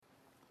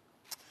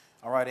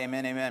All right,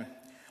 amen, amen.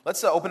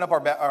 Let's open up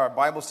our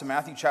Bibles to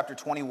Matthew chapter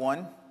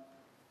 21.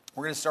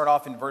 We're going to start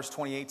off in verse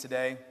 28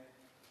 today.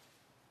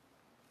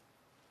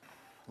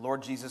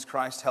 Lord Jesus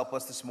Christ, help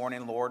us this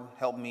morning. Lord,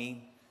 help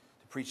me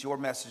to preach your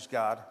message,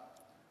 God.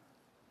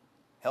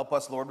 Help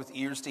us, Lord, with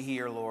ears to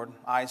hear, Lord,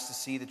 eyes to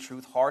see the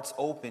truth, hearts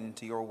open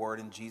to your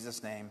word. In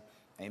Jesus' name,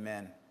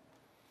 amen.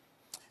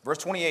 Verse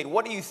 28,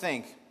 what do you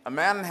think? A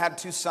man had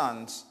 2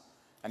 sons,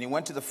 and he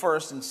went to the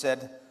first and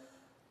said,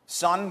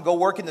 Son, go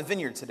work in the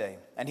vineyard today.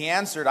 And he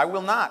answered, I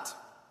will not.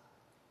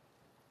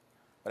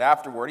 But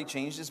afterward he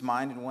changed his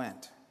mind and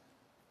went.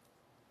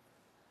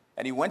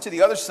 And he went to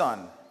the other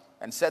son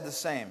and said the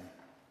same.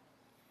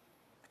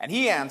 And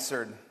he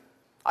answered,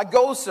 I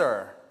go,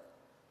 sir,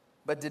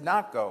 but did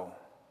not go.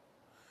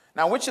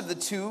 Now which of the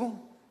two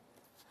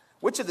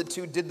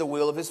did the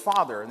will of his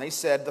father? And they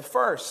said, the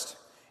first.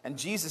 And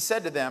Jesus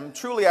said to them,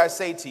 truly I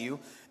say to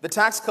you, the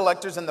tax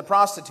collectors and the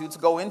prostitutes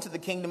go into the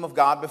kingdom of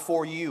God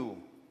before you.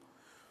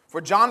 For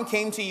John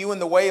came to you in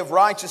the way of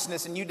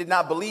righteousness, and you did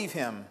not believe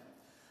him.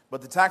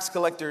 But the tax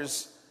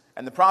collectors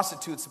and the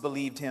prostitutes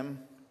believed him.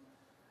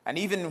 And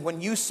even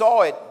when you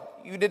saw it,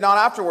 you did not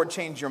afterward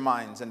change your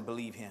minds and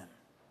believe him.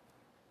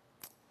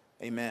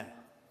 Amen.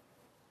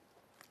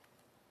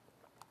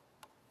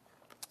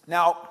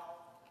 Now,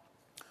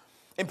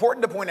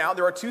 important to point out,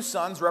 there are 2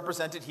 sons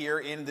represented here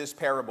in this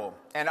parable.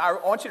 And I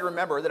want you to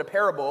remember that a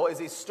parable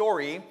is a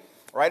story,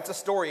 right? It's a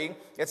story.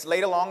 It's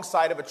laid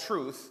alongside of a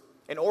truth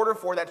in order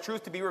for that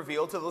truth to be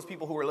revealed to those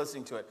people who are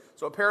listening to it.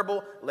 So a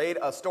parable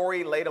a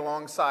story laid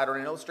alongside, or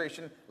an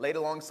illustration laid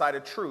alongside a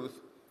truth,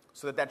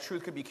 so that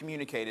truth could be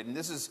communicated. And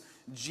this is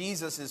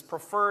Jesus'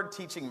 preferred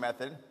teaching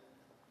method.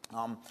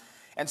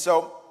 And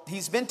so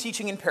he's been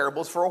teaching in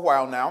parables for a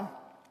while now.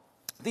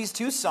 These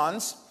 2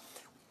 sons,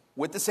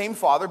 with the same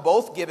father,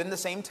 both given the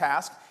same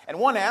task, and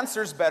one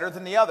answers better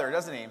than the other,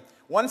 doesn't he?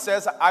 One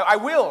says, I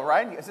will,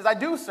 right? He says, I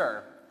do,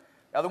 sir.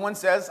 The other one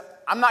says,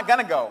 I'm not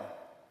going to go.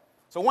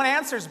 So one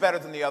answers better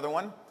than the other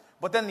one,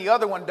 but then the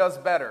other one does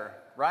better,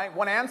 right?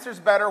 One answers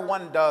better,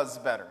 one does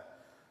better.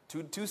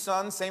 Two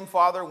sons, same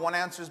father, one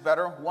answers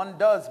better, one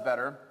does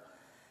better.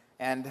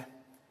 And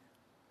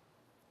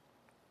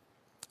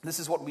this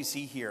is what we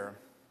see here.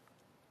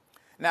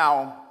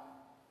 Now,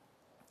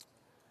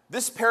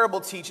 this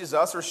parable teaches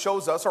us, or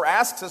shows us, or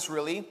asks us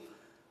really,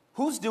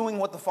 who's doing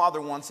what the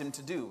Father wants him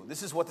to do?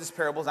 This is what this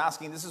parable is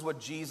asking. This is what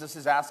Jesus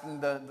is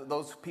asking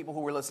those people who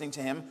were listening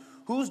to him.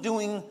 Who's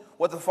doing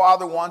what the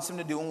Father wants him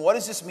to do, and what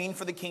does this mean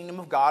for the kingdom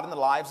of God and the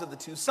lives of the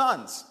 2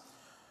 sons?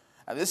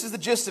 Now, this is the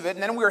gist of it,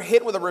 and then we are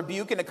hit with a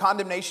rebuke and a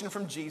condemnation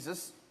from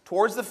Jesus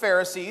towards the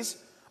Pharisees,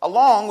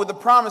 along with the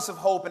promise of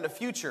hope and a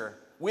future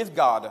with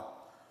God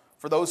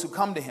for those who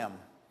come to him.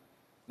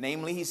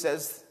 Namely, he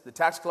says, the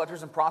tax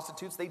collectors and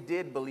prostitutes, they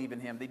did believe in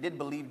him. They did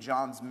believe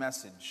John's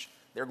message.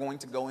 They're going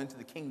to go into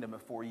the kingdom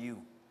before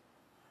you.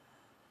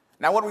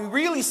 Now, what we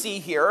really see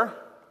here,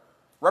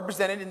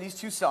 represented in these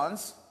 2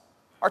 sons,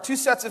 are 2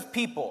 sets of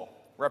people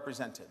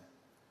represented.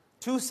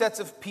 2 sets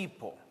of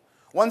people.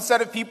 One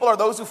set of people are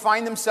those who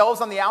find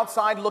themselves on the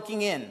outside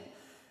looking in.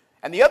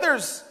 And the other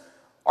set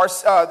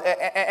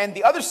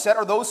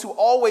are those who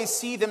always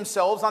see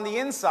themselves on the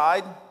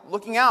inside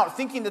looking out,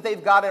 thinking that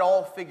they've got it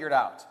all figured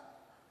out.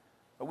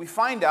 What we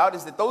find out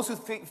is that those who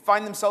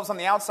find themselves on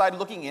the outside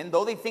looking in,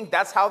 though they think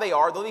that's how they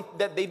are,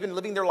 that they've been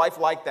living their life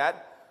like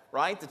that,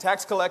 right? The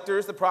tax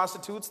collectors, the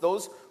prostitutes,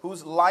 those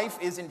whose life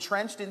is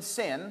entrenched in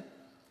sin,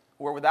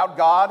 who are without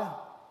God,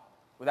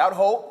 without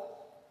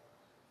hope,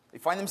 they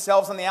find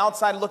themselves on the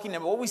outside looking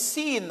in. But what we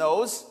see in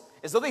those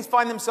is though they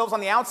find themselves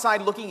on the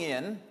outside looking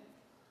in,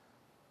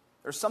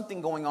 there's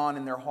something going on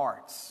in their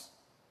hearts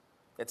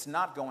that's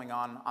not going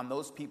on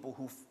those people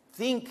who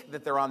think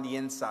that they're on the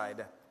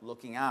inside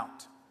looking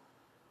out.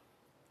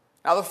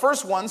 Now, the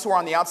first ones who are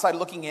on the outside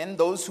looking in,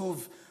 those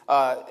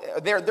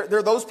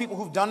they're those people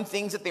who've done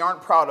things that they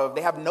aren't proud of.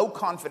 They have no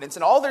confidence,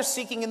 and all they're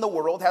seeking in the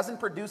world hasn't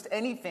produced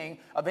anything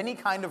of any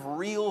kind of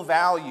real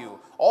value.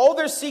 All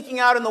they're seeking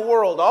out in the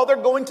world, all they're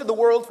going to the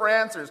world for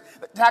answers,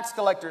 the tax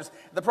collectors,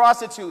 the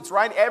prostitutes,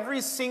 right?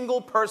 Every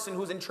single person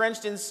who's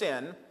entrenched in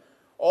sin,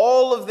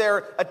 all of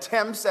their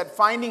attempts at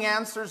finding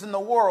answers in the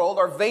world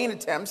are vain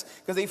attempts,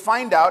 because they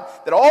find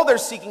out that all they're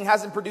seeking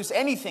hasn't produced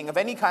anything of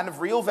any kind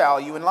of real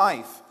value in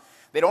life.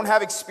 They don't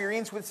have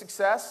experience with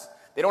success.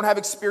 They don't have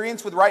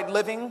experience with right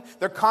living.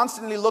 They're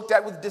constantly looked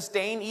at with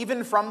disdain,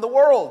 even from the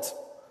world.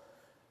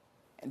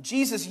 And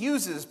Jesus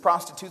uses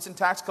prostitutes and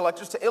tax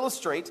collectors to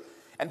illustrate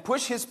and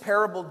push his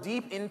parable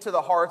deep into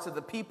the hearts of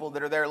the people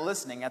that are there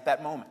listening at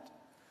that moment.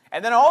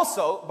 And then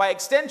also, by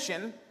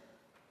extension,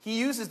 he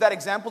uses that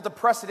example to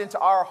press it into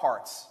our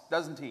hearts,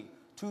 doesn't he?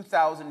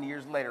 2,000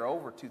 years later,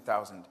 over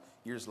 2,000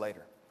 years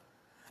later.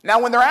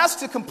 Now, when they're asked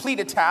to complete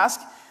a task,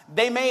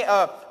 they may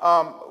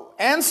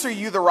answer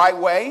you the right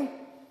way,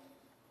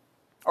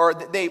 or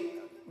they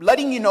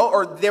letting you know,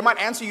 or they might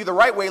answer you the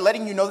right way,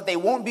 letting you know that they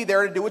won't be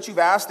there to do what you've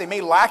asked. They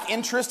may lack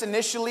interest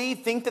initially,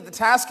 think that the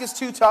task is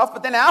too tough,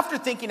 but then after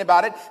thinking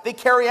about it, they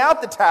carry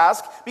out the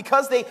task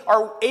because they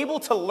are able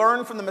to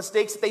learn from the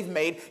mistakes that they've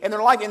made in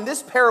their life. In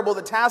this parable,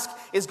 the task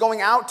is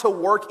going out to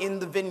work in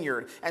the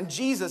vineyard, and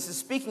Jesus is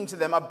speaking to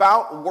them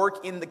about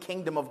work in the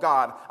kingdom of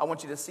God. I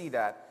want you to see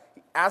that.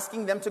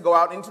 Asking them to go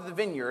out into the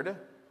vineyard,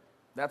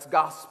 that's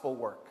gospel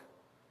work.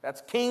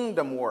 That's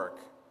kingdom work.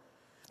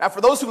 Now,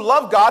 for those who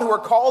love God, who are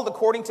called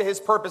according to his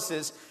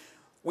purposes,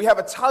 we have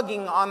a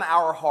tugging on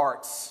our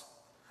hearts.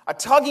 A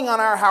tugging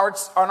on our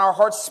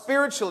hearts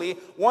spiritually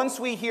once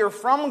we hear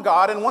from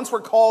God and once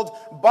we're called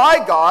by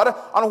God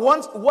on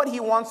what he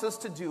wants us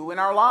to do in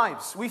our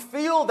lives. We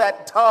feel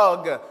that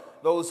tug,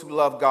 those who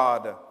love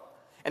God.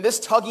 And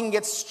this tugging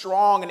gets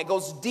strong and it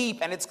goes deep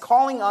and it's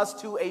calling us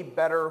to a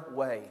better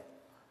way.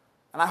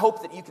 And I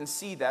hope that you can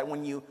see that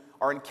when you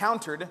are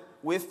encountered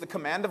with the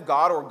command of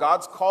God or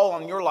God's call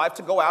on your life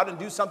to go out and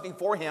do something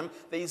for him,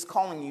 that he's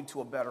calling you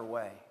to a better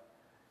way.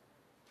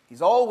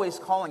 He's always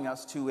calling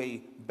us to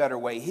a better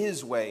way,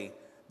 his way,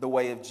 the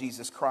way of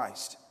Jesus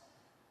Christ.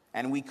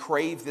 And we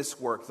crave this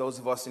work, those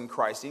of us in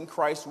Christ. In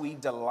Christ, we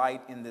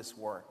delight in this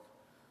work.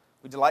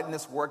 We delight in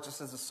this work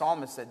just as the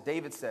psalmist said,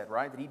 David said,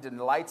 right? That he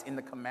delights in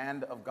the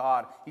command of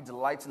God. He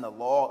delights in the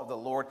law of the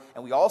Lord.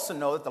 And we also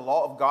know that the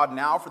law of God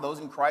now, for those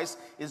in Christ,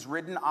 is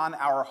written on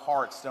our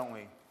hearts, don't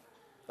we?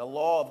 The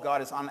law of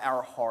God is on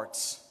our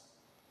hearts.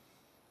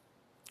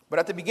 But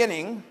at the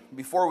beginning,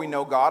 before we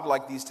know God,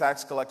 like these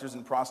tax collectors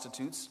and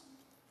prostitutes,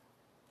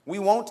 we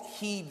won't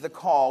heed the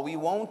call. We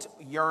won't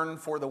yearn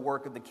for the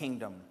work of the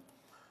kingdom.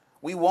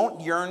 We won't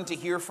yearn to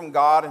hear from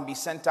God and be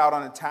sent out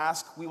on a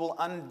task. We will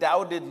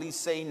undoubtedly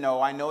say no.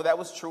 I know that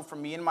was true for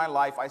me in my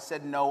life. I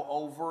said no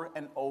over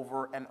and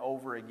over and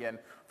over again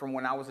from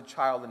when I was a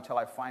child until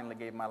I finally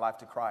gave my life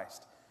to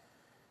Christ.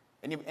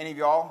 Any of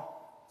y'all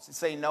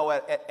say no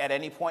at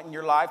any point in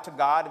your life to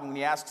God when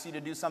he asks you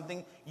to do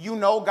something? You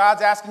know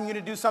God's asking you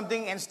to do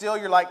something and still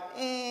you're like,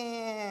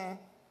 I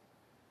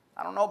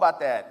don't know about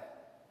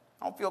that.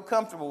 I don't feel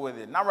comfortable with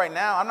it. Not right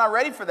now. I'm not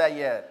ready for that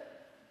yet.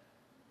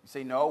 You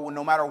say no,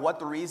 no matter what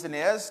the reason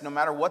is, no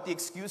matter what the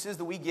excuse is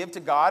that we give to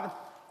God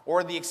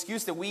or the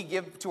excuse that we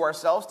give to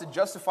ourselves to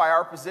justify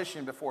our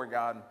position before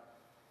God.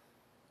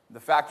 The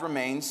fact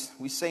remains,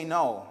 we say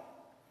no.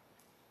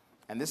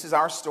 And this is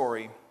our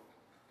story.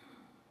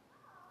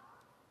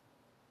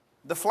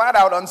 The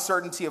flat-out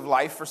uncertainty of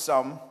life for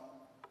some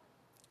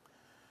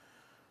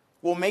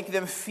will make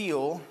them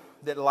feel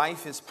that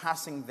life is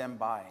passing them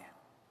by,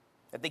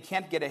 that they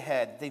can't get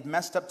ahead, they've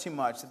messed up too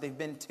much, that they've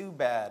been too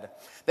bad,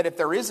 that if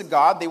there is a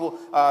God,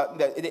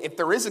 if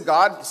there is a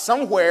God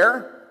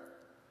somewhere,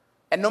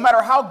 and no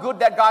matter how good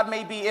that God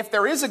may be, if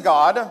there is a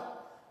God,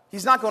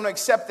 he's not going to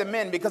accept them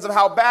in because of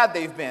how bad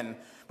they've been.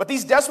 But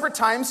these desperate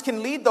times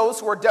can lead those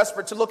who are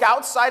desperate to look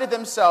outside of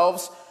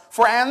themselves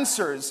for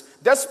answers.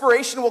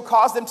 Desperation will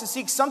cause them to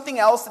seek something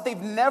else that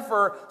they've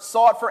never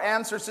sought for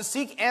answers, to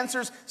seek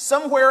answers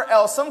somewhere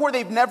else, somewhere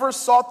they've never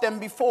sought them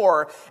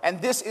before.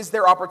 And this is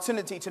their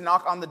opportunity to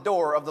knock on the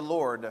door of the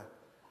Lord.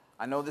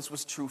 I know this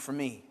was true for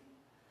me.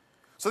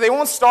 So they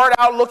won't start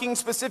out looking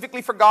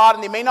specifically for God,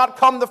 and they may not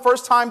come the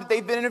first time that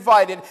they've been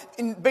invited.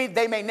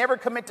 They may never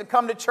commit to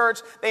come to church.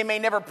 They may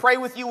never pray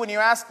with you when you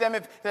ask them,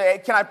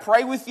 can I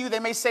pray with you? They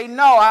may say,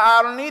 no,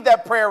 I don't need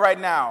that prayer right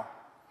now.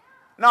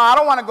 No, I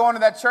don't want to go into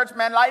that church,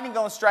 man. Lightning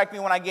going to strike me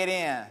when I get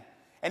in.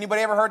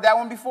 Anybody ever heard that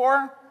one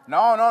before?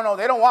 No.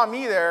 They don't want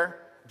me there.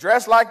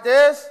 Dressed like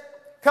this?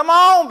 Come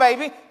on,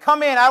 baby.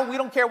 Come in. We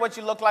don't care what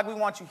you look like. We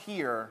want you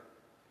here.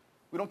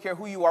 We don't care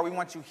who you are. We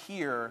want you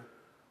here.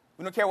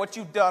 We don't care what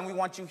you've done. We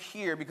want you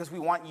here because we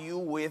want you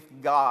with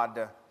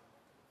God.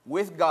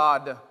 With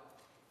God.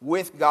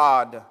 With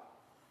God.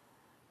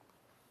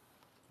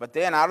 But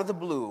then out of the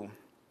blue,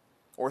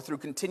 or through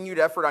continued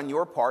effort on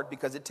your part,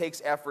 because it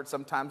takes effort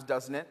sometimes,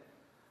 doesn't it?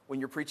 When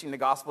you're preaching the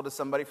gospel to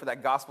somebody, for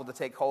that gospel to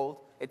take hold,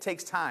 it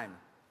takes time.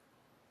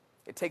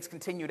 It takes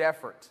continued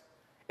effort.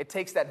 It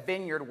takes that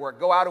vineyard work.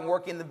 Go out and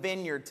work in the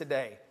vineyard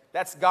today.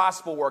 That's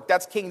gospel work.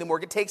 That's kingdom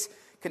work. It takes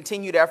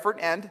continued effort,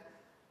 and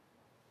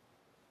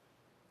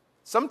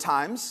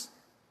sometimes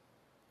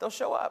they'll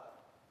show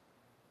up.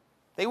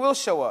 They will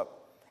show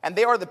up. And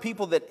they are the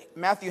people that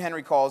Matthew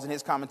Henry calls in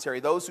his commentary,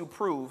 those who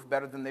prove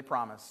better than they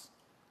promise.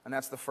 And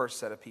that's the first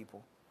set of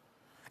people.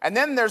 And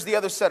then there's the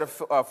other set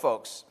of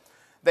folks.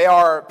 They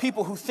are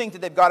people who think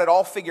that they've got it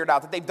all figured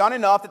out, that they've done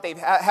enough, that they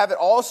have it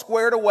all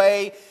squared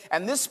away,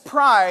 and this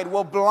pride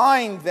will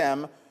blind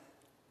them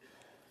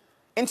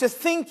into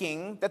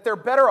thinking that they're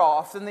better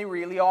off than they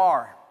really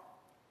are.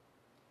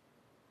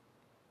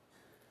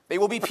 They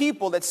will be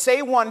people that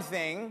say one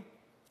thing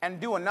and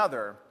do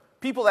another.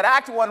 People that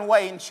act one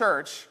way in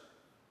church,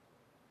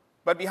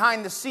 but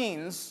behind the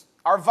scenes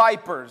are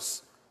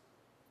vipers,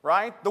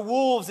 right? The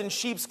wolves in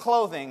sheep's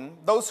clothing,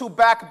 those who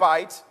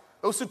backbite,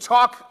 those who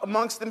talk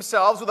amongst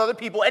themselves with other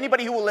people,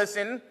 anybody who will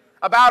listen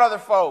about other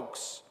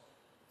folks.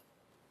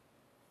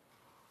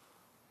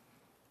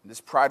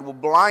 This pride will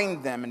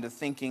blind them into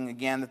thinking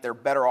again that they're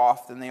better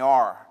off than they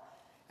are.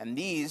 And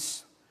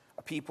these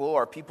people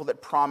are people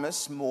that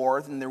promise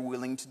more than they're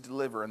willing to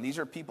deliver. And these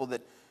are people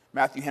that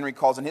Matthew Henry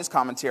calls in his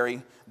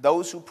commentary,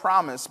 those who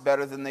promise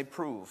better than they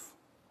prove.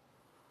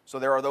 So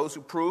there are those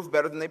who prove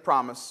better than they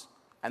promise,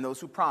 and those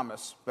who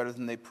promise better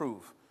than they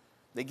prove.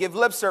 They give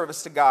lip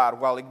service to God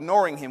while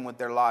ignoring him with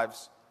their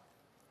lives.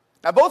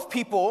 Now, both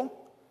people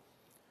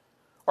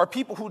are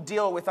people who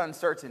deal with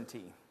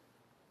uncertainty,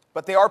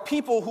 but they are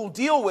people who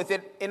deal with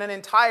it in an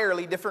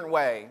entirely different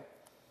way.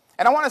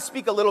 And I want to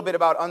speak a little bit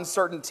about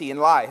uncertainty in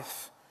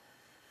life.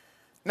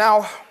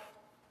 Now,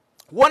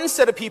 one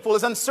set of people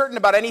is uncertain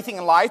about anything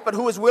in life, but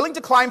who is willing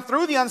to climb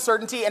through the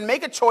uncertainty and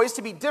make a choice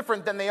to be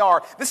different than they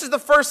are. This is the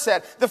first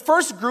set. The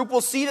first group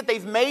will see that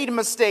they've made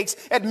mistakes,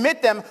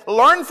 admit them,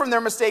 learn from their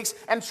mistakes,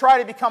 and try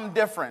to become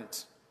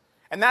different.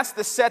 And that's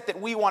the set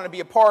that we want to be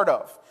a part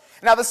of.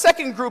 Now, the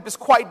second group is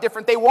quite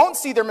different. They won't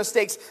see their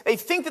mistakes. They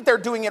think that they're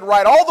doing it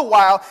right all the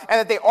while, and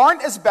that they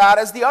aren't as bad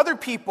as the other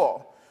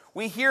people.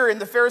 We hear in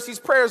the Pharisees'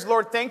 prayers,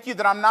 Lord, thank you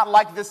that I'm not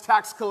like this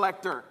tax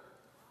collector.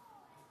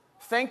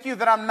 Thank you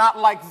that I'm not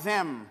like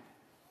them.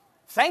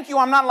 Thank you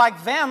I'm not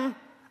like them.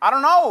 I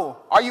don't know.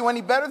 Are you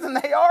any better than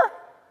they are?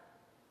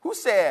 Who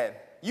said?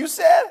 You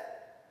said?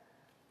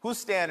 Whose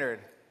standard?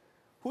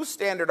 Whose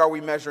standard are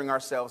we measuring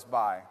ourselves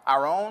by?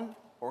 Our own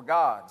or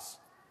God's?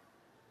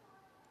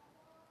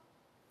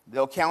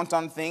 They'll count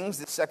on things,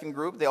 the second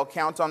group, they'll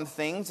count on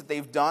things that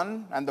they've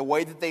done and the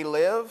way that they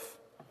live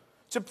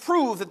to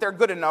prove that they're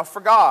good enough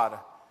for God.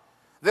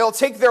 They'll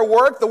take their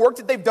work, the work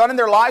that they've done in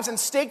their lives, and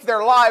stake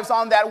their lives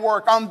on that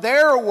work, on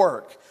their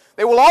work.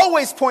 They will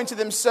always point to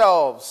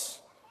themselves.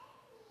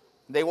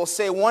 They will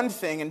say one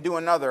thing and do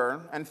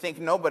another, and think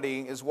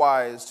nobody is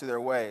wise to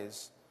their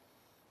ways.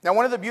 Now,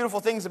 one of the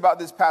beautiful things about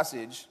this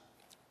passage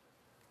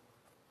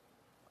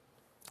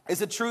is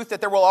the truth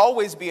that there will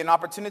always be an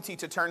opportunity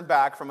to turn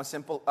back from a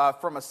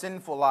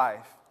sinful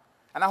life.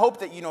 And I hope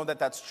that you know that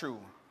that's true.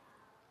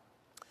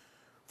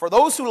 For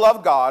those who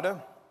love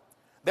God,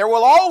 there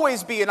will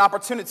always be an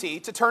opportunity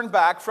to turn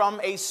back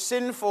from a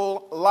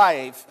sinful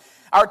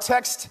life. Our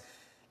text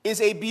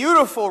is a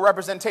beautiful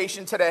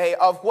representation today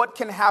of what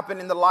can happen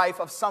in the life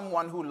of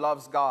someone who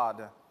loves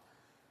God.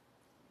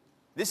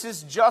 This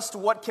is just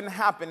what can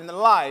happen in the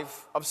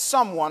life of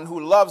someone who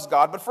loves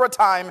God. But for a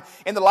time,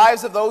 in the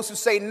lives of those who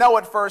say no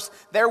at first,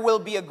 there will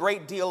be a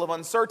great deal of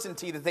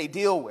uncertainty that they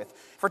deal with.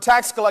 For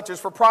tax collectors,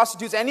 for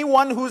prostitutes,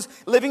 anyone who's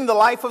living the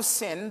life of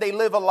sin, they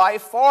live a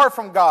life far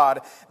from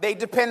God. They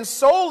depend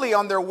solely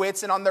on their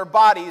wits and on their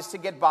bodies to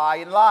get by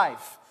in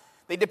life.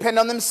 They depend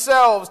on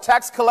themselves.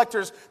 Tax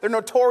collectors, they're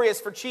notorious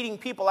for cheating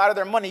people out of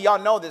their money.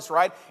 Y'all know this,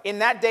 right? In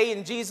that day,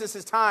 in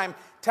Jesus' time,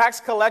 tax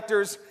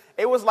collectors,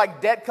 it was like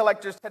debt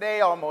collectors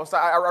today almost.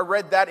 I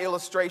read that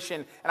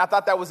illustration, and I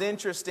thought that was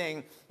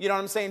interesting. You know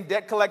what I'm saying?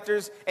 Debt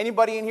collectors.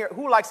 Anybody in here?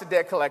 Who likes a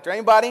debt collector?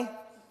 Anybody?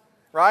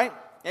 Right?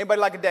 Anybody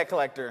like a debt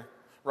collector?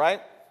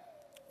 Right?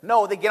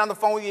 No, they get on the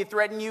phone with you,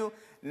 threaten you.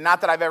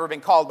 Not that I've ever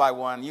been called by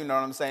one. You know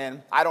what I'm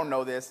saying? I don't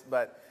know this,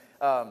 but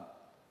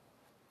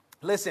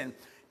listen.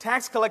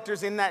 Tax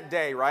collectors in that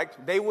day, right?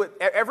 They would,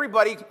 every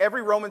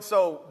Roman,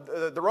 so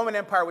the Roman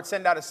Empire would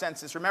send out a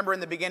census. Remember in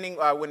the beginning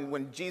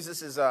when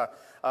Jesus'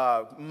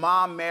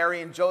 mom,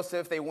 Mary, and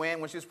Joseph, they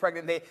went, when she was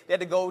pregnant, they had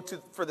to go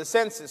for the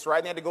census,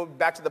 right? They had to go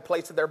back to the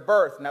place of their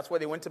birth, and that's why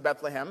they went to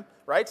Bethlehem,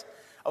 right?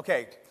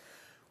 Okay,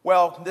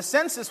 well, the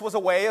census was a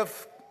way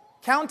of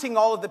counting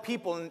all of the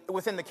people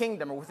within the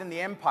kingdom or within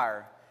the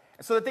empire,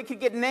 so that they could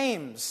get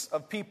names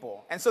of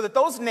people, and so that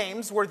those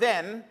names were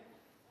then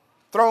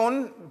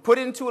put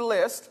into a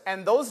list,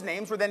 and those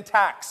names were then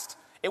taxed.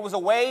 It was a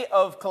way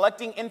of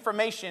collecting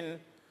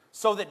information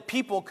so that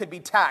people could be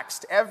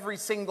taxed, every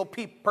single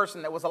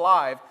person that was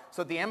alive,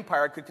 so that the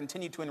empire could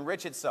continue to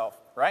enrich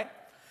itself, right?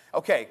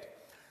 Okay,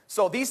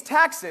 so these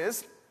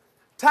taxes,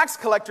 tax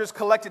collectors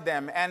collected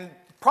them, and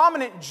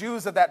prominent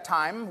Jews of that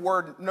time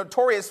were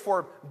notorious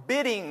for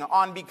bidding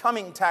on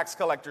becoming tax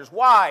collectors.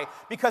 Why?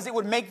 Because it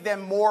would make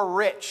them more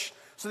rich.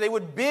 So they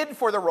would bid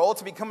for the role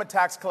to become a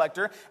tax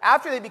collector.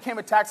 After they became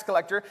a tax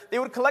collector, they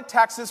would collect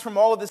taxes from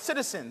all of the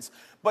citizens.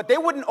 But they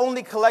wouldn't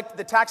only collect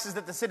the taxes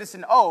that the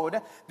citizen owed,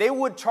 they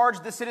would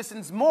charge the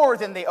citizens more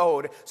than they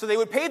owed. So they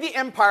would pay the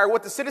empire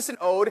what the citizen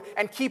owed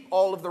and keep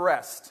all of the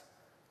rest.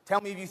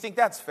 Tell me if you think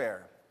that's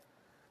fair.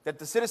 That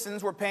the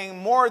citizens were paying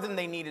more than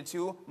they needed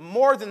to,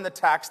 more than the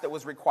tax that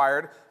was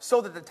required,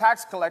 so that the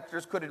tax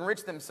collectors could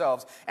enrich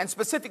themselves. And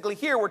specifically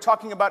here, we're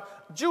talking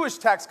about Jewish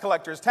tax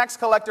collectors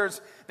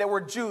that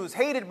were Jews,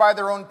 hated by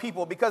their own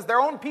people, because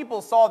their own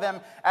people saw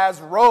them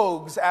as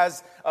rogues,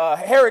 as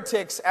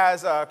heretics,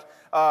 as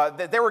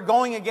that they were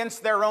going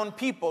against their own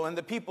people and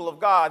the people of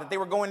God, that they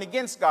were going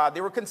against God.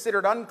 They were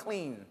considered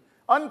unclean.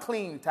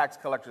 Unclean tax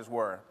collectors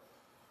were.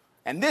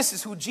 And this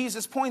is who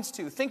Jesus points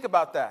to. Think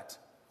about that.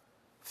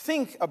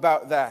 Think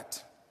about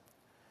that.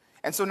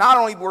 And so not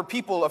only were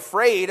people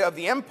afraid of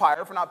the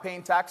empire for not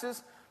paying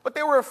taxes, but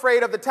they were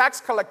afraid of the tax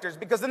collectors,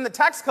 because then the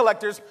tax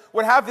collectors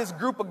would have this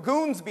group of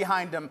goons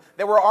behind them.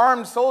 They were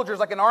armed soldiers,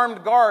 like an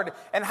armed guard.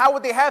 And how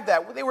would they have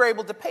that? Well, they were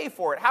able to pay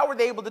for it. How were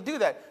they able to do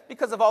that?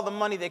 Because of all the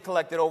money they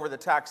collected over the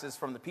taxes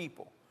from the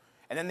people.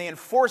 And then they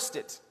enforced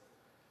it.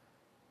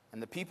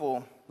 And the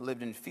people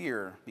lived in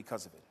fear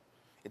because of it.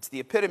 It's the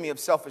epitome of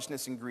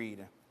selfishness and greed.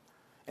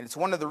 And it's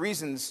one of the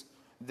reasons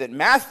that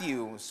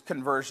Matthew's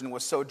conversion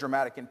was so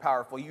dramatic and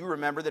powerful. You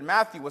remember that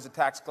Matthew was a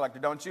tax collector,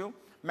 don't you?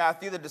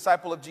 Matthew, the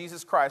disciple of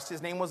Jesus Christ.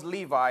 His name was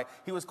Levi.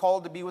 He was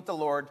called to be with the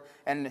Lord,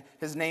 and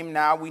his name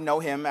now, we know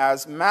him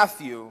as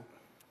Matthew.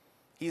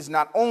 He's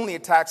not only a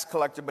tax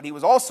collector, but he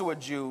was also a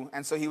Jew,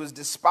 and so he was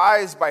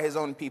despised by his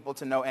own people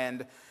to no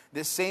end.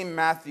 This same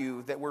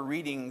Matthew that we're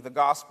reading the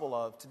gospel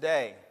of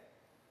today.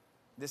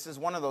 This is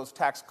one of those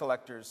tax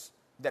collectors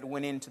that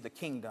went into the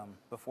kingdom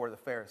before the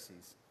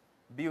Pharisees.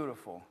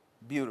 Beautiful,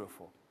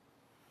 beautiful.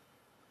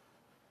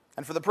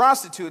 And for the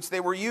prostitutes, they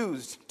were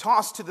used,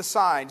 tossed to the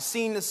side,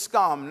 seen as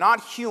scum,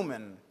 not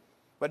human.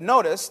 But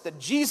notice that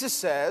Jesus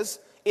says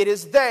it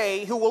is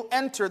they who will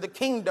enter the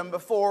kingdom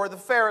before the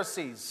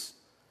Pharisees.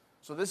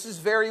 So this is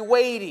very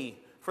weighty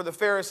for the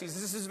Pharisees.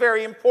 This is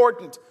very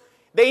important.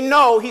 They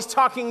know he's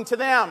talking to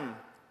them,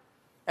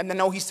 and they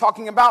know he's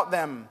talking about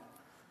them.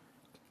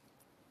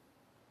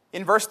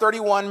 In verse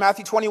 31,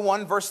 Matthew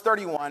 21, verse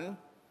 31,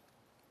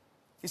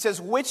 he says,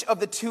 "Which of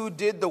the two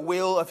did the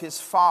will of his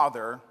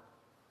father?"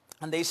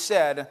 And they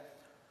said,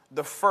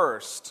 "The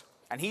first."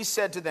 And he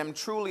said to them,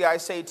 "Truly I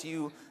say to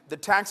you, the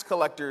tax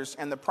collectors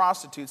and the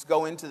prostitutes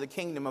go into the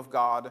kingdom of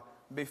God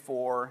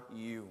before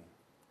you."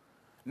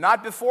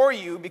 Not before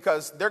you,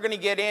 because they're going to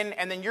get in,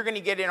 and then you're going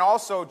to get in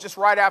also just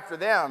right after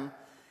them.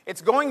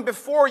 It's going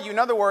before you. In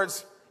other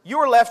words, you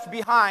are left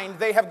behind.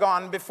 They have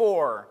gone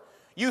before.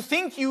 You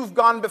think you've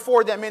gone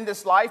before them in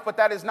this life, but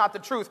that is not the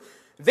truth.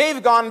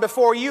 They've gone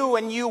before you,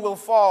 and you will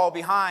fall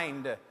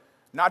behind.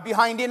 Not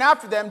behind in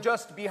after them,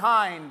 just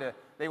behind.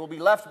 They will be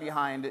left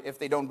behind if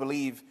they don't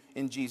believe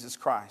in Jesus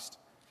Christ.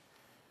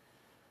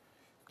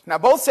 Now,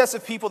 both sets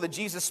of people that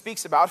Jesus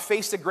speaks about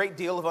faced a great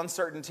deal of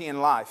uncertainty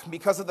in life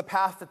because of the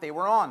path that they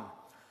were on.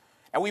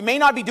 And we may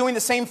not be doing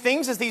the same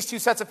things as these two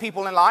sets of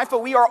people in life, but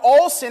we are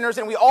all sinners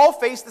and we all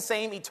face the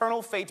same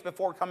eternal fate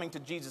before coming to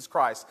Jesus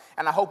Christ.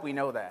 And I hope we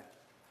know that.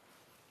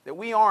 That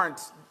we aren't,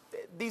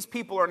 these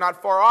people are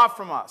not far off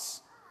from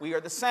us. We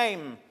are the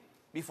same.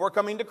 Before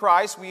coming to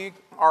Christ, we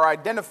are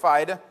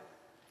identified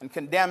and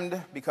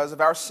condemned because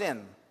of our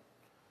sin.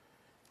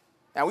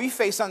 Now, we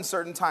face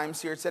uncertain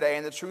times here today,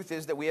 and the truth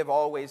is that we have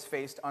always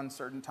faced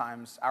uncertain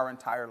times our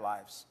entire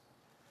lives.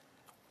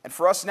 And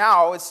for us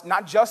now, it's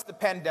not just the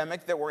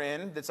pandemic that we're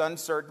in that's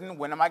uncertain.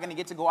 When am I going to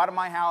get to go out of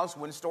my house?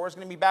 When stores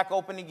going to be back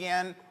open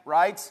again,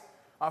 right?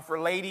 For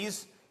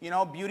ladies,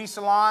 beauty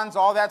salons,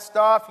 all that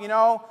stuff,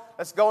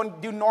 Let's go and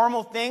do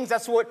normal things.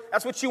 That's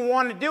what you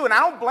want to do. And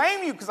I don't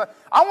blame you, because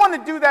I want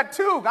to do that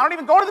too. I don't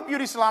even go to the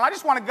beauty salon. I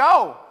just want to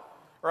go,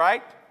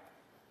 right?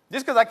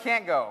 Just because I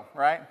can't go,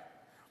 right?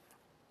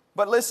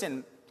 But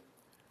listen,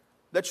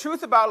 the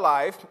truth about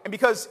life, and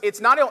because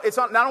it's not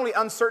only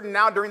uncertain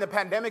now during the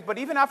pandemic, but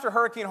even after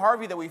Hurricane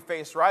Harvey that we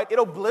faced, right? It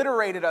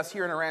obliterated us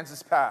here in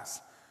Aransas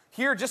Pass.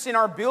 Here, just in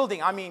our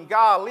building,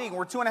 golly,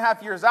 we're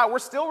 2.5 years out. We're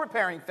still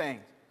repairing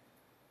things.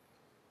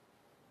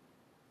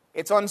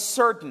 It's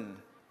uncertain.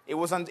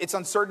 It's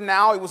uncertain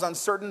now. It was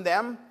uncertain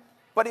then.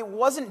 But it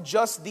wasn't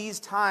just these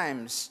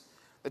times.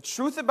 The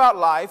truth about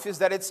life is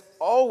that it's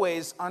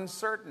always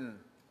uncertain.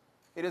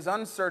 It is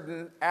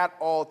uncertain at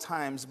all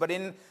times. But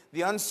in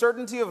the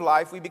uncertainty of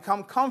life, we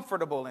become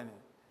comfortable in it.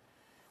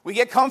 We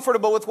get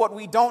comfortable with what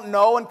we don't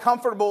know and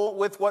comfortable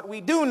with what we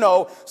do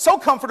know. So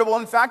comfortable,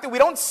 in fact, that we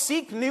don't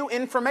seek new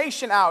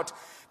information out.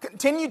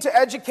 Continue to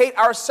educate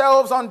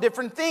ourselves on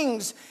different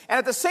things. And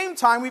at the same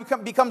time, we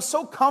become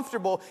so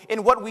comfortable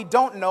in what we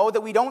don't know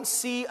that we don't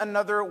see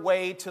another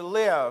way to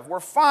live. We're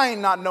fine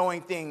not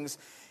knowing things.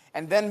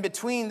 And then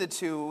between the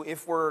two,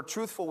 if we're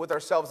truthful with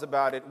ourselves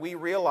about it, we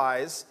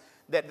realize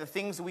that the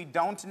things we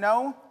don't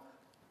know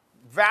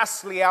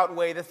vastly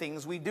outweigh the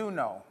things we do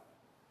know.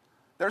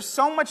 There's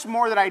so much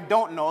more that I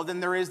don't know than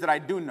there is that I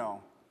do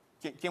know.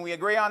 Can we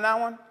agree on that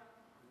one?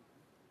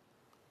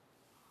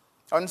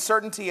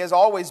 Uncertainty has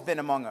always been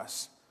among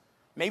us.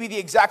 Maybe the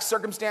exact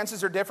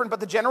circumstances are different, but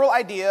the general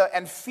idea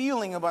and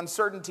feeling of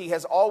uncertainty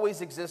has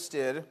always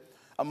existed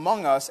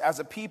among us as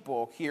a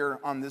people here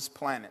on this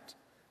planet.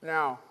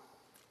 Now,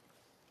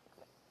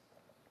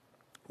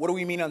 what do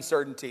we mean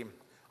uncertainty?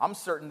 I'm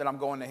certain that I'm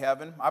going to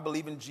heaven. I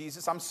believe in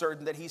Jesus. I'm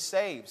certain that he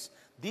saves.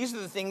 These are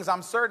the things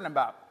I'm certain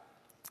about.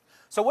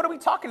 So what are we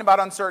talking about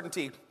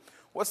uncertainty?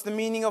 What's the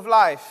meaning of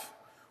life?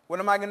 What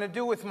am I going to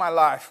do with my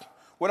life?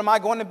 What am I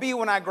going to be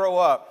when I grow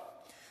up?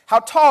 How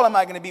tall am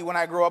I going to be when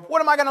I grow up?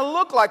 What am I going to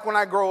look like when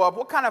I grow up?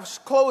 What kind of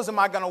clothes am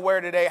I going to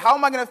wear today? How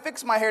am I going to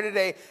fix my hair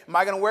today? Am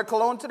I going to wear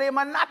cologne today? Am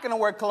I not going to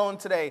wear cologne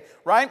today?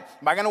 Right?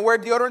 Am I going to wear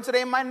deodorant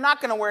today? Am I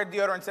not going to wear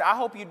deodorant today? I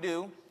hope you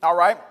do. All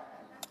right?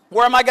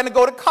 Where am I going to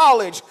go to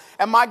college?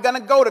 Am I going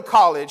to go to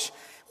college?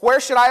 Where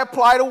should I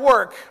apply to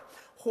work?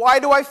 Why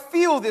do I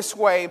feel this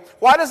way?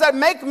 Why does that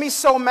make me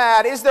so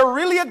mad? Is there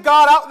really a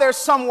God out there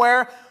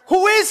somewhere?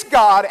 Who is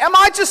God? Am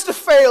I just a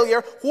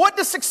failure? What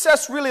does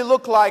success really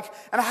look like?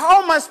 And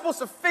how am I supposed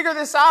to figure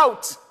this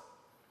out?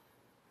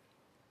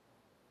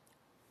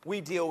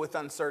 We deal with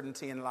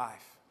uncertainty in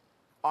life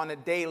on a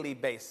daily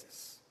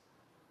basis.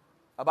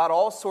 about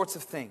all sorts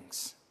of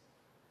things.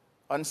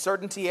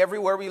 Uncertainty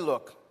everywhere we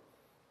look.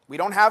 We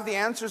don't have the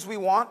answers we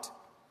want.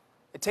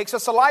 It takes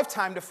us a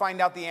lifetime to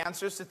find out the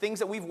answers to things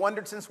that we've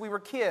wondered since we were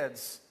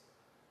kids.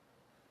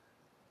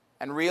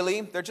 And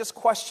really, they're just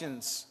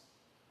questions.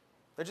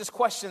 They're just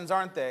questions,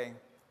 aren't they?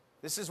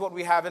 This is what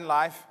we have in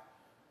life.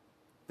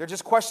 They're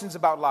just questions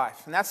about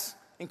life. And that's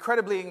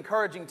incredibly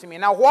encouraging to me.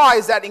 Now, why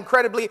is that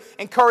incredibly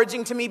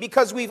encouraging to me?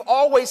 Because we've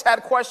always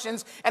had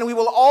questions, and we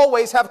will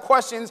always have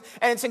questions.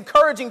 And it's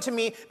encouraging to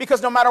me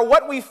because no matter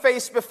what we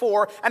faced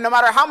before, and no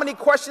matter how many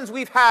questions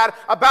we've had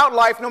about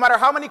life, no matter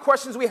how many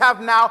questions we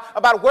have now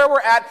about where we're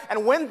at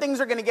and when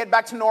things are going to get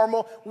back to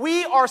normal,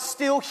 we are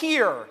still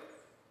here.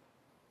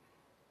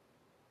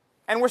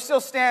 And we're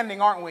still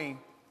standing, aren't we?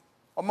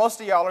 Well, most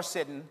of y'all are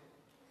sitting.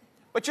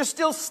 But you're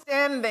still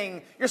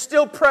standing. You're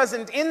still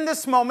present in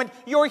this moment.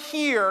 You're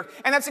here.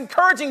 And that's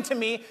encouraging to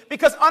me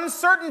because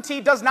uncertainty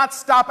does not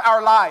stop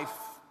our life.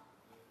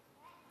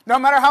 No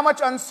matter how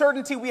much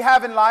uncertainty we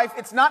have in life,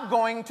 it's not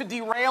going to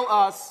derail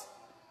us,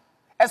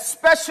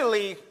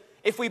 especially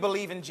if we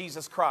believe in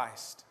Jesus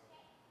Christ.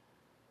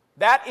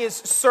 That is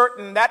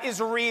certain, that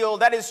is real,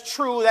 that is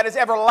true, that is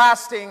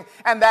everlasting,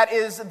 and that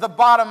is the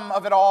bottom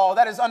of it all.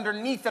 That is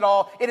underneath it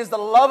all. It is the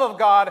love of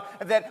God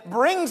that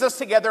brings us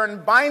together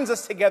and binds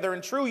us together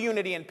in true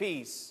unity and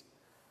peace.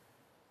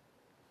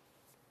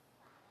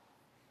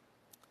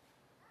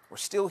 We're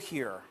still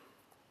here.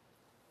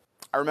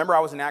 I remember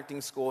I was in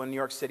acting school in New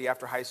York City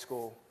after high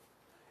school,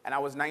 and I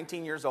was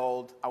 19 years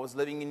old. I was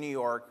living in New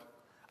York.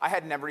 I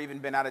had never even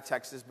been out of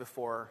Texas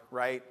before,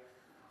 right?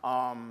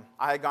 I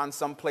had gone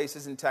some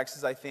places in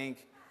Texas, I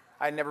think.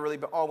 I had never really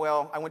been,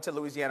 I went to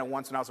Louisiana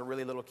once when I was a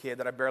really little kid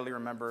that I barely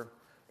remember.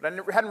 But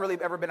I hadn't really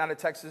ever been out of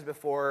Texas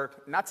before,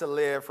 not to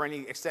live for any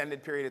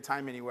extended period of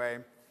time anyway.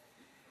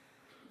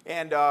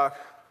 And I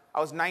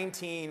was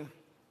 19,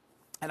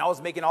 and I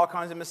was making all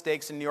kinds of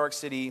mistakes in New York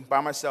City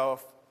by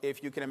myself,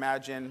 if you can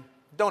imagine.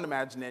 Don't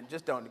imagine it,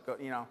 just don't, But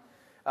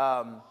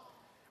I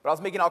was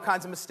making all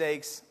kinds of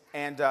mistakes.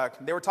 And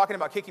they were talking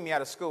about kicking me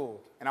out of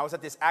school. And I was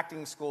at this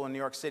acting school in New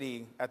York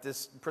City, at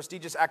this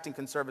prestigious acting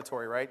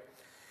conservatory, right?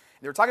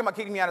 They were talking about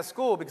kicking me out of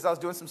school because I was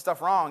doing some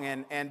stuff wrong.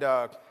 And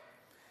I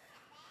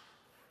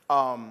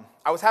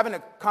was having a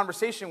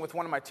conversation with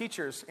one of my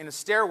teachers in a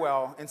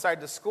stairwell inside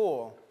the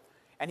school.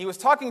 And he was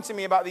talking to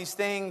me about these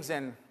things.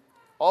 And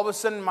all of a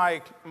sudden,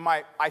 I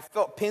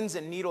felt pins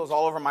and needles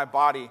all over my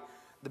body.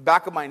 The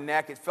back of my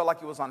neck, it felt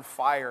like it was on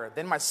fire.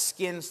 Then my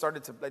skin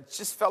started to, it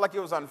just felt like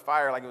it was on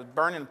fire, like it was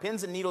burning,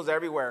 pins and needles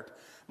everywhere.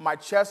 My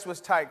chest was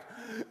tight.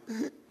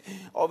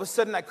 All of a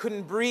sudden, I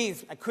couldn't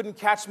breathe. I couldn't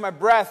catch my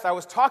breath. I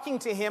was talking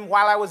to him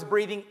while I was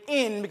breathing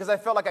in because I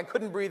felt like I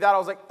couldn't breathe out. I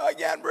was like, I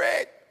can't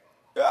breathe.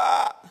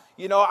 Ah.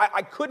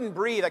 I couldn't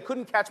breathe. I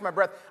couldn't catch my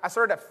breath. I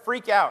started to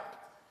freak out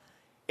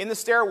in the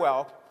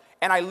stairwell,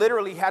 and I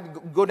literally had to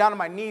go down to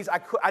my knees.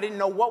 I didn't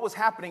know what was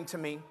happening to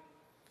me.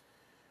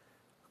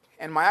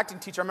 And my acting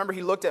teacher, I remember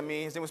he looked at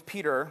me. His name was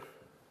Peter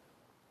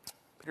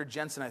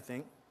Jensen, I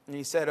think. And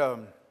he said,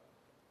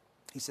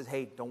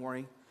 hey, don't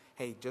worry.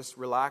 Hey, just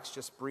relax,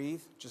 just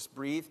breathe.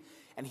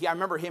 And I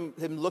remember him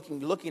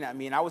looking at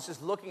me, and I was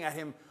just looking at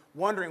him,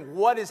 wondering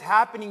what is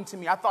happening to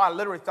me. I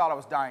literally thought I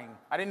was dying.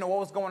 I didn't know what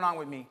was going on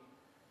with me.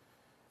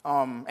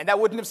 And that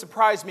wouldn't have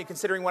surprised me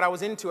considering what I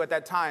was into at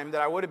that time, that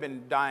I would have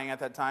been dying at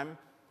that time.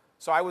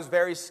 So I was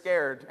very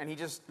scared, and he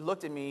just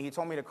looked at me. He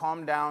told me to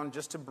calm down,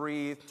 just to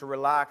breathe, to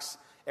relax.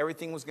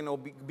 Everything was going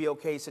to be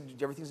okay. He said,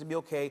 everything's going to be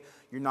okay.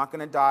 You're not going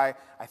to die.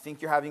 I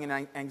think you're having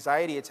an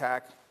anxiety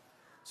attack.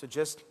 So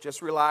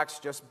just relax,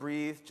 just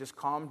breathe, just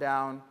calm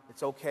down.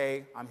 It's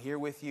okay. I'm here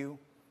with you.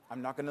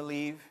 I'm not going to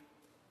leave.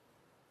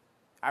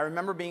 I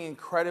remember being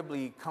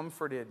incredibly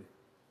comforted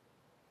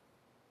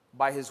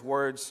by his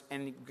words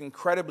and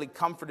incredibly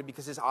comforted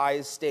because his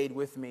eyes stayed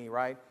with me,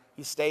 right?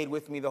 He stayed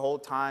with me the whole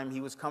time.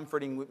 He was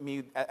comforting with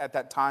me at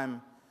that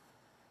time.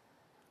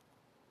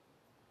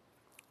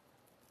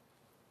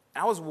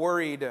 I was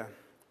worried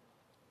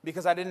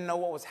because I didn't know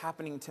what was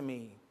happening to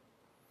me.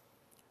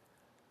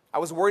 I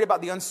was worried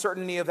about the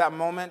uncertainty of that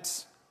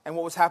moment and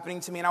what was happening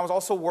to me. And I was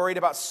also worried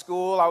about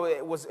school.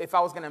 If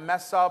I was going to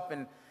mess up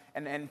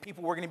and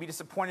people were going to be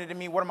disappointed in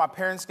me. What are my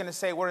parents going to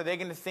say? What are they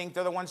going to think?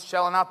 They're the ones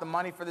shelling out the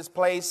money for this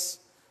place,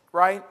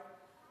 right?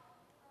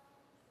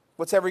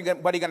 What's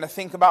everybody going to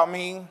think about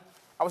me?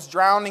 I was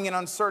drowning in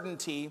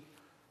uncertainty.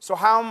 So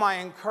how am I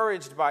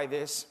encouraged by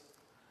this?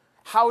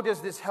 How does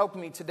this help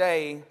me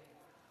today?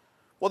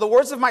 Well, the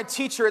words of my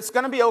teacher, it's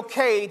going to be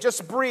okay,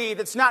 just breathe,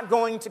 it's not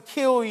going to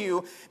kill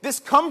you. This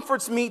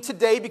comforts me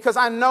today because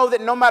I know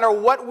that no matter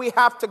what we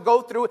have to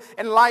go through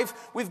in life,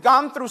 we've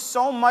gone through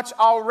so much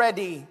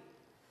already.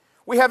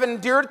 We have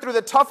endured through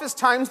the toughest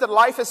times that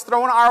life has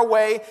thrown our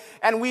way,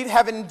 and we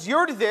have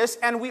endured this,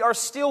 and we are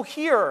still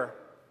here.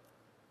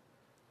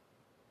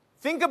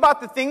 Think about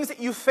the things that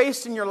you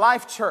faced in your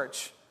life,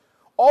 church.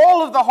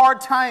 All of the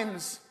hard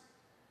times.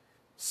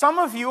 Some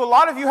of you, a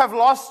lot of you have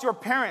lost your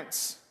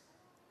parents.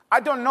 I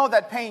don't know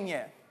that pain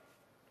yet.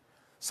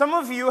 Some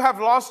of you have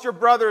lost your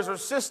brothers or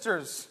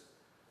sisters.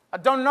 I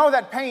don't know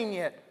that pain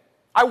yet.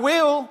 I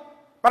will.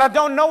 But I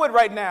don't know it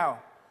right now.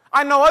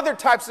 I know other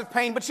types of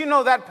pain, but you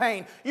know that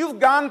pain. You've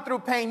gone through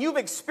pain. You've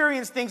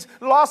experienced things,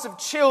 loss of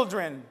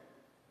children,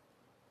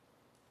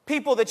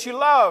 people that you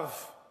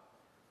love,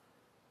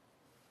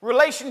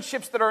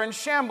 relationships that are in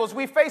shambles.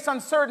 We face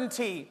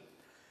uncertainty.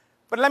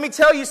 But let me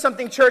tell you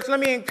something, church. Let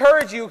me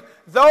encourage you.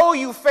 Though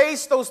you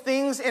face those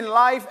things in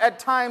life, at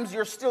times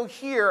you're still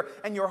here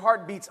and your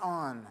heart beats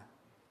on.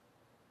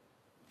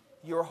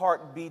 Your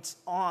heart beats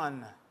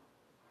on.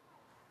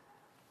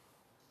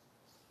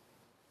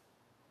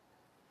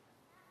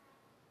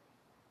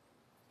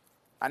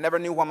 I never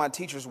knew why my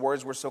teacher's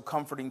words were so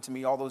comforting to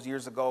me all those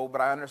years ago, but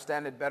I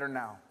understand it better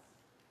now.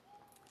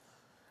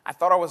 I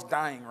thought I was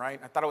dying, right?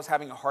 I thought I was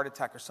having a heart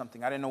attack or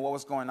something. I didn't know what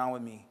was going on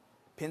with me.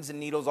 Pins and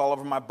needles all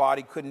over my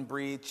body, couldn't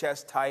breathe,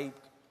 chest tight,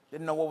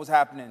 didn't know what was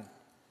happening.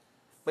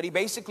 But he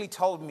basically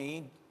told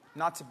me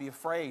not to be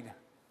afraid.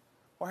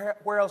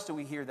 Where else do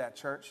we hear that,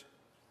 church?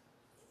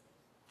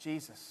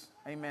 Jesus.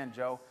 Amen,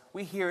 Joe.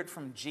 We hear it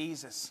from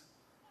Jesus.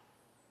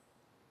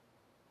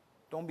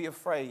 Don't be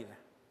afraid.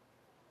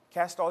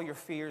 Cast all your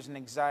fears and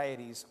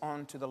anxieties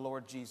onto the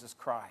Lord Jesus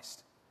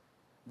Christ.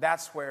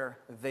 That's where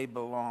they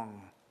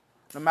belong.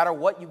 No matter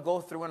what you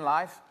go through in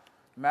life,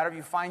 no matter if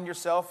you find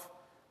yourself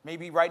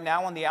maybe right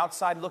now on the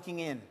outside looking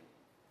in,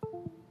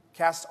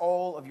 cast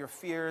all of your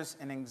fears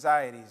and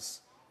anxieties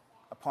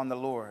upon the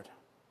Lord.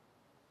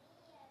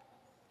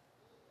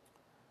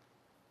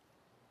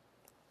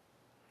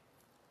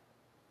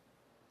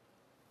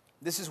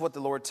 This is what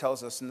the Lord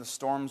tells us in the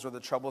storms or the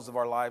troubles of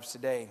our lives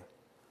today.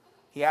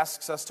 He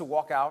asks us to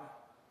walk out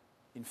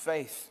in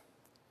faith.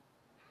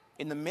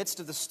 In the midst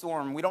of the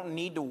storm, we don't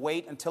need to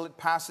wait until it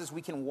passes.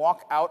 We can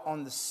walk out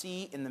on the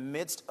sea in the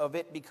midst of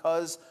it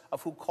because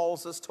of who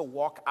calls us to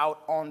walk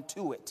out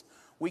onto it.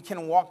 We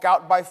can walk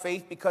out by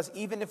faith because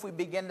even if we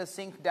begin to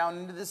sink down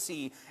into the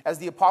sea, as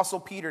the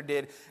Apostle Peter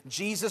did,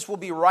 Jesus will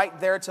be right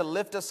there to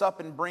lift us up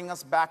and bring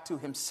us back to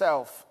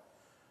himself.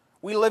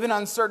 We live in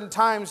uncertain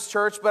times,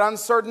 church, but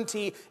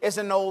uncertainty is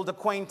an old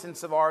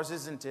acquaintance of ours,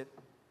 isn't it?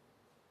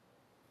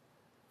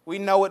 We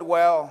know it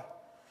well.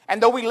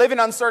 And though we live in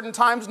uncertain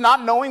times,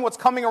 not knowing what's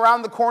coming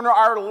around the corner,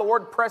 our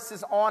Lord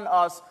presses on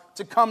us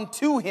to come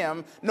to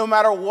him no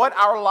matter what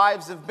our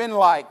lives have been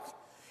like.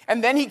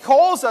 And then he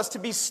calls us to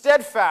be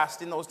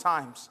steadfast in those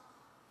times.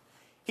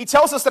 He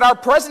tells us that our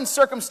present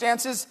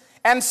circumstances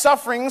and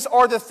sufferings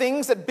are the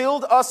things that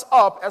build us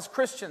up as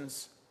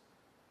Christians.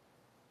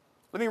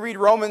 Let me read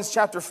Romans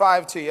chapter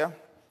 5 to you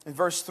in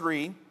verse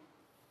 3.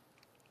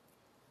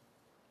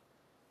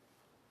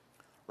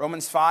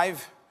 Romans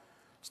 5.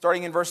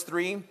 Starting in verse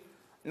 3,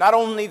 not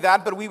only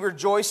that, but we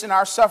rejoice in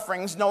our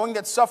sufferings, knowing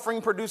that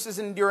suffering produces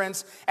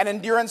endurance, and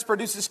endurance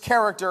produces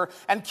character,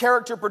 and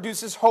character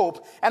produces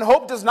hope. And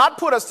hope does not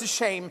put us to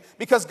shame,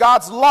 because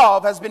God's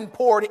love has been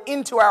poured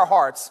into our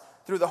hearts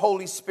through the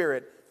Holy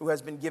Spirit who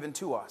has been given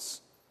to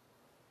us.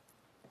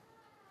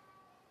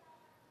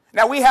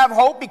 Now we have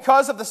hope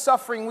because of the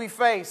suffering we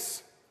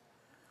face.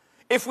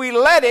 If we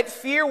let it,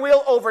 fear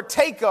will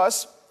overtake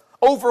us,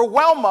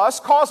 overwhelm us,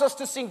 cause us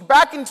to sink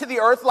back into the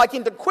earth like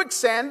into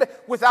quicksand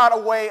without a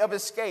way of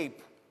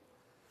escape.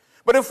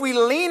 But if we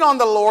lean on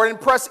the Lord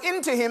and press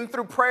into him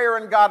through prayer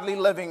and godly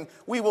living,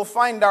 we will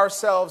find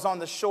ourselves on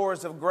the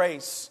shores of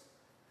grace,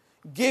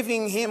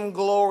 giving him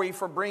glory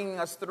for bringing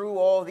us through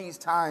all these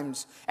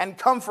times and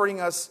comforting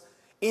us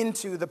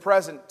into the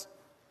present.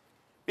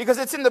 Because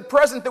it's in the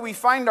present that we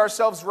find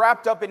ourselves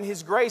wrapped up in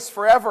his grace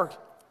forever,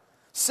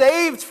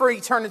 saved for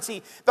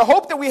eternity. The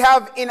hope that we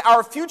have in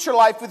our future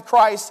life with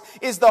Christ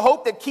is the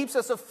hope that keeps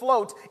us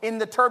afloat in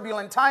the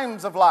turbulent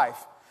times of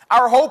life.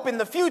 Our hope in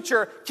the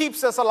future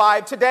keeps us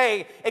alive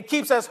today. It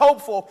keeps us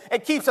hopeful.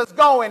 It keeps us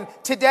going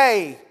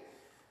today.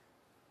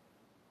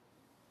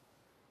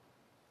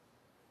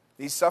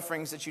 These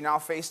sufferings that you now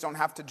face don't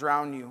have to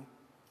drown you.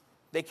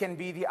 They can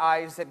be the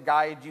eyes that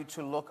guide you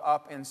to look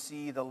up and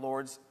see the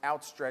Lord's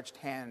outstretched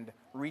hand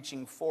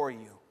reaching for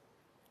you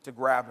to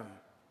grab him.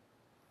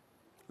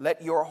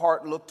 Let your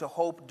heart look to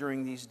hope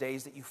during these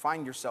days that you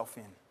find yourself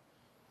in.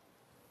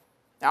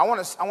 Now,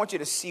 I want you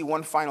to see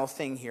one final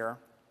thing here.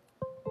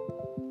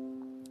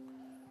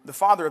 The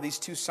father of these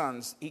two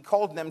sons, he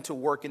called them to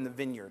work in the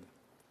vineyard.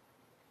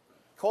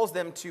 He calls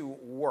them to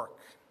work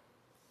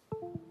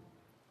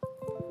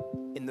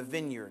in the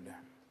vineyard.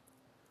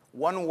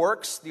 One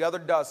works, the other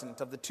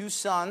doesn't. Of the two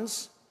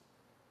sons,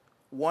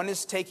 one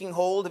is taking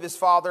hold of his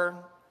father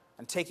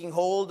and taking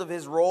hold of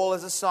his role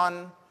as a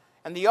son,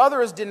 and the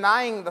other is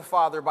denying the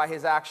father by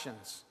his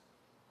actions.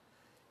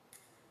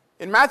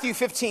 In Matthew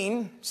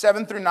 15,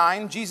 7 through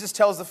 9, Jesus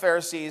tells the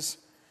Pharisees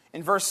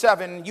in verse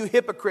 7, "You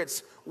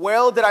hypocrites,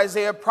 well did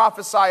Isaiah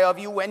prophesy of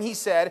you when he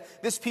said,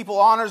 'This people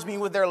honors me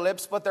with their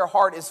lips, but their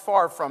heart is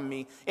far from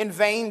me. In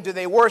vain do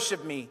they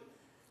worship me,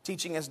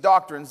 teaching as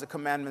doctrines the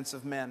commandments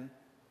of men.'"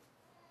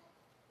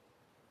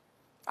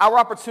 Our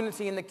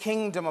opportunity in the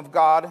kingdom of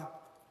God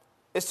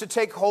is to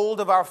take hold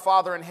of our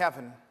Father in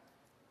heaven.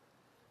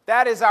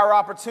 That is our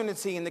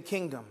opportunity in the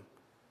kingdom,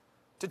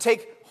 to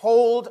take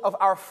hold of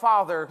our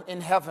Father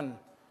in heaven.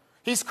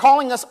 He's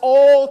calling us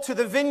all to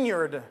the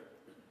vineyard,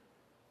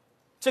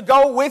 to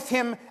go with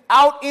him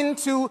out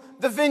into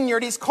the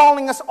vineyard. He's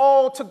calling us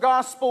all to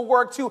gospel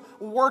work, to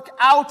work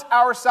out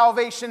our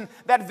salvation,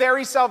 that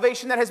very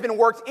salvation that has been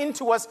worked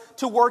into us,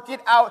 to work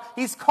it out.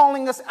 He's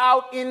calling us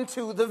out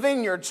into the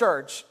vineyard,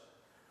 church.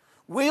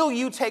 Will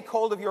you take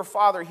hold of your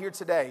Father here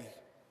today?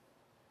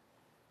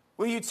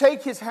 Will you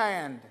take his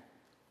hand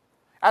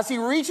as he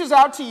reaches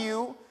out to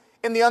you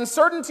in the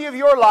uncertainty of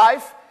your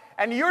life,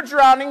 and you're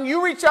drowning,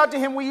 you reach out to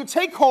him? Will you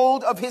take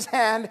hold of his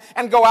hand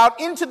and go out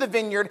into the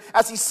vineyard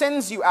as he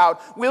sends you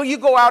out? Will you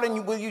go out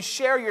and will you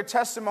share your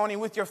testimony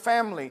with your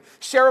family?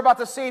 Share about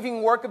the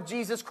saving work of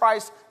Jesus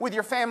Christ with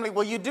your family?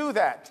 Will you do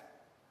that?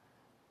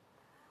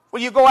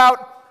 Will you go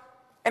out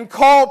and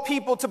call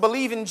people to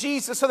believe in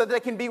Jesus so that they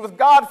can be with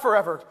God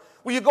forever?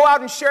 Will you go out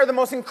and share the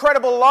most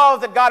incredible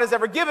love that God has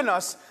ever given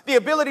us? The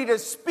ability to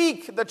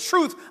speak the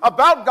truth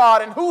about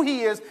God and who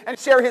he is and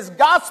share his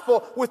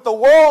gospel with the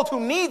world who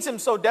needs him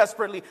so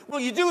desperately. Will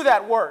you do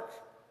that work?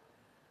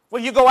 Will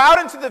you go out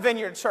into the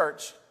vineyard,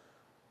 church,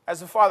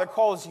 as the Father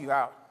calls you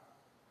out?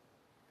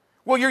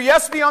 Will your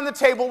yes be on the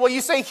table? Will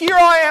you say, "Here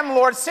I am,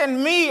 Lord,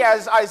 send me,"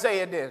 as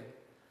Isaiah did?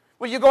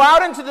 Will you go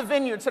out into the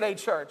vineyard today,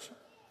 church?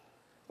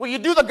 Will you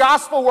do the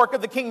gospel work of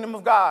the kingdom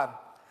of God?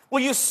 Will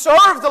you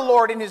serve the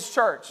Lord in his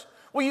church?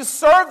 Will you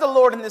serve the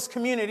Lord in this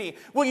community?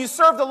 Will you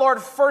serve the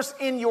Lord first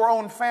in your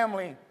own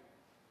family?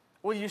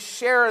 Will you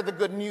share the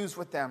good news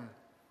with them?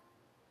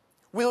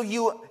 Will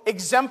you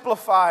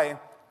exemplify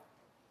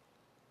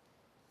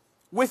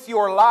with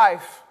your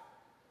life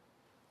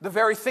the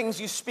very things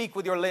you speak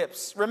with your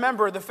lips?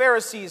 Remember, the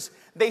Pharisees,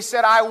 they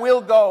said, "I will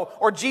go,"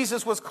 or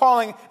Jesus was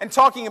calling and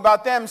talking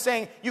about them,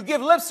 saying, "You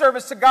give lip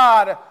service to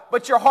God,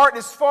 but your heart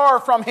is far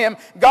from him."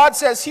 God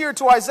says here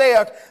to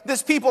Isaiah,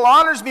 "This people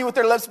honors me with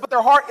their lips, but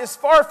their heart is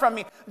far from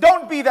me."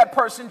 Don't be that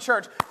person,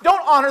 church.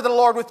 Don't honor the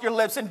Lord with your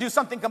lips and do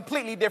something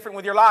completely different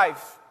with your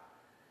life.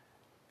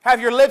 Have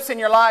your lips and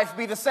your life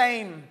be the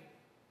same.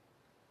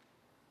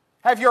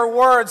 Have your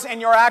words and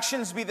your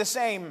actions be the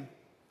same.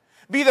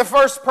 Be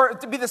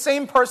the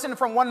same person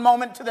from one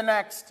moment to the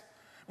next.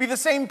 Be the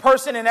same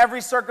person in every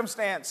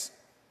circumstance.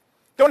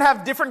 Don't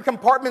have different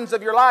compartments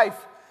of your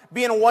life.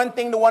 Being one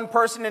thing to one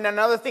person and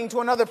another thing to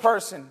another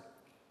person.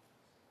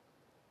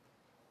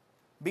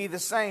 Be the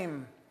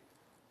same.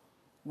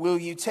 Will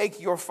you take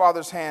your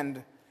Father's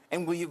hand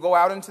and will you go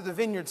out into the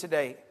vineyard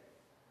today?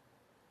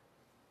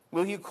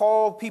 Will you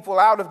call people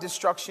out of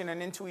destruction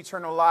and into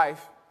eternal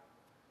life?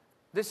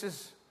 This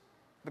is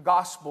the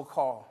gospel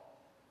call.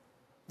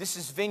 This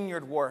is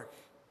vineyard work.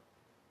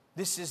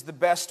 This is the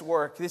best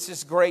work. This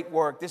is great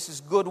work. This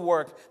is good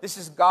work. This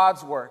is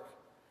God's work.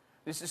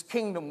 This is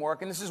kingdom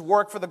work. And this is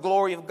work for the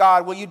glory of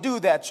God. Will you do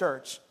that,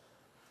 church?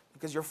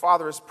 Because your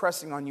Father is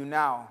pressing on you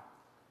now.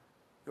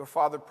 Your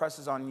Father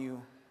presses on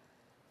you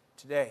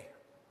today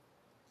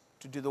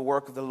to do the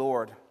work of the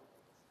Lord.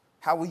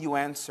 How will you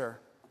answer?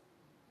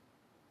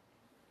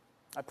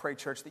 I pray,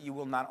 church, that you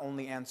will not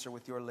only answer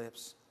with your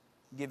lips,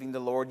 giving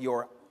the Lord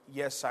your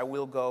 "Yes, I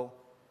will go,"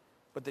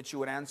 but that you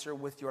would answer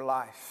with your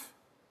life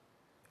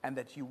and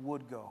that you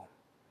would go.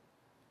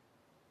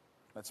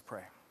 Let's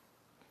pray.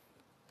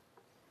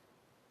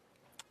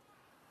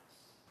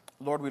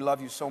 Lord, we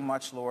love you so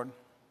much, Lord.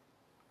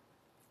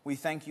 We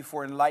thank you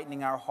for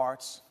enlightening our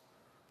hearts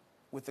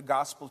with the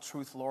gospel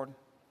truth, Lord,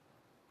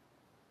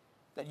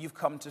 that you've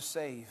come to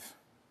save.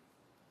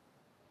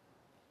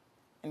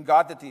 And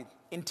God, that the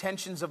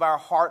intentions of our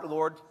heart,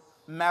 Lord,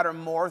 matter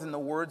more than the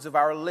words of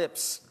our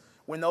lips.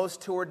 When those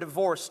two are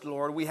divorced,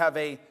 Lord, we have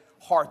a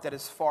heart that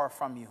is far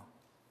from you.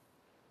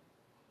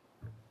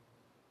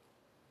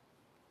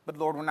 But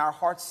Lord, when our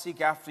hearts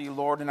seek after you,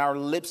 Lord, and our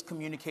lips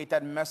communicate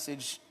that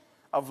message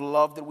of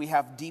love that we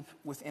have deep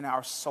within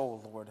our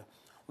soul, Lord,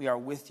 we are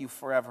with you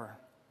forever,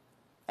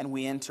 and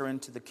we enter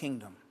into the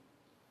kingdom.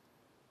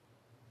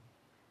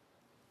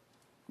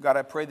 God,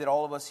 I pray that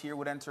all of us here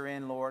would enter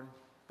in, Lord,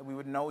 that we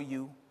would know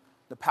you,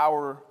 the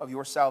power of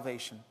your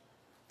salvation,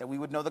 that we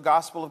would know the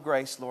gospel of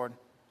grace, Lord,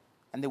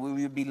 and that we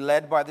would be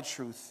led by the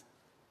truth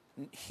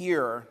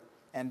here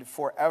and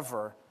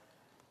forever.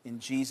 In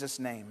Jesus'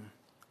 name,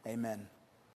 amen.